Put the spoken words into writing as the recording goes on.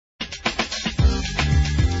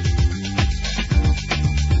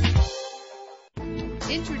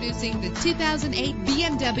Introducing the 2008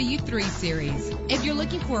 BMW 3 Series. If you're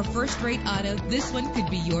looking for a first-rate auto, this one could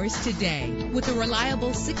be yours today. With a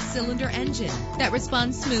reliable 6-cylinder engine that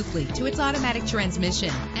responds smoothly to its automatic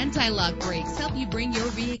transmission. Anti-lock brakes help you bring your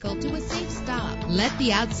vehicle to a safe stop. Let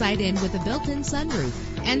the outside in with a built-in sunroof.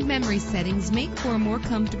 And memory settings make for a more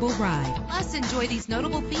comfortable ride. Plus, enjoy these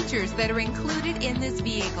notable features that are included in this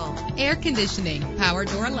vehicle: air conditioning, power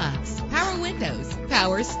door locks, power windows,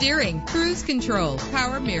 power steering, cruise control,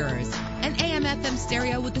 power mirrors, an AM/FM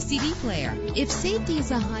stereo with a CD player. If safety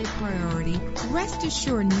is a high priority, rest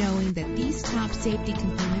assured knowing that these top safety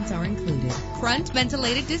components are included: front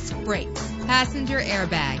ventilated disc brakes, passenger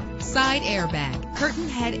airbag, side airbag, curtain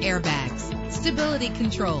head airbags, stability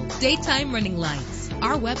control, daytime running lights.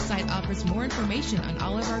 Our website offers more information on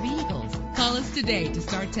all of our vehicles. Call us today to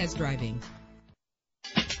start test driving.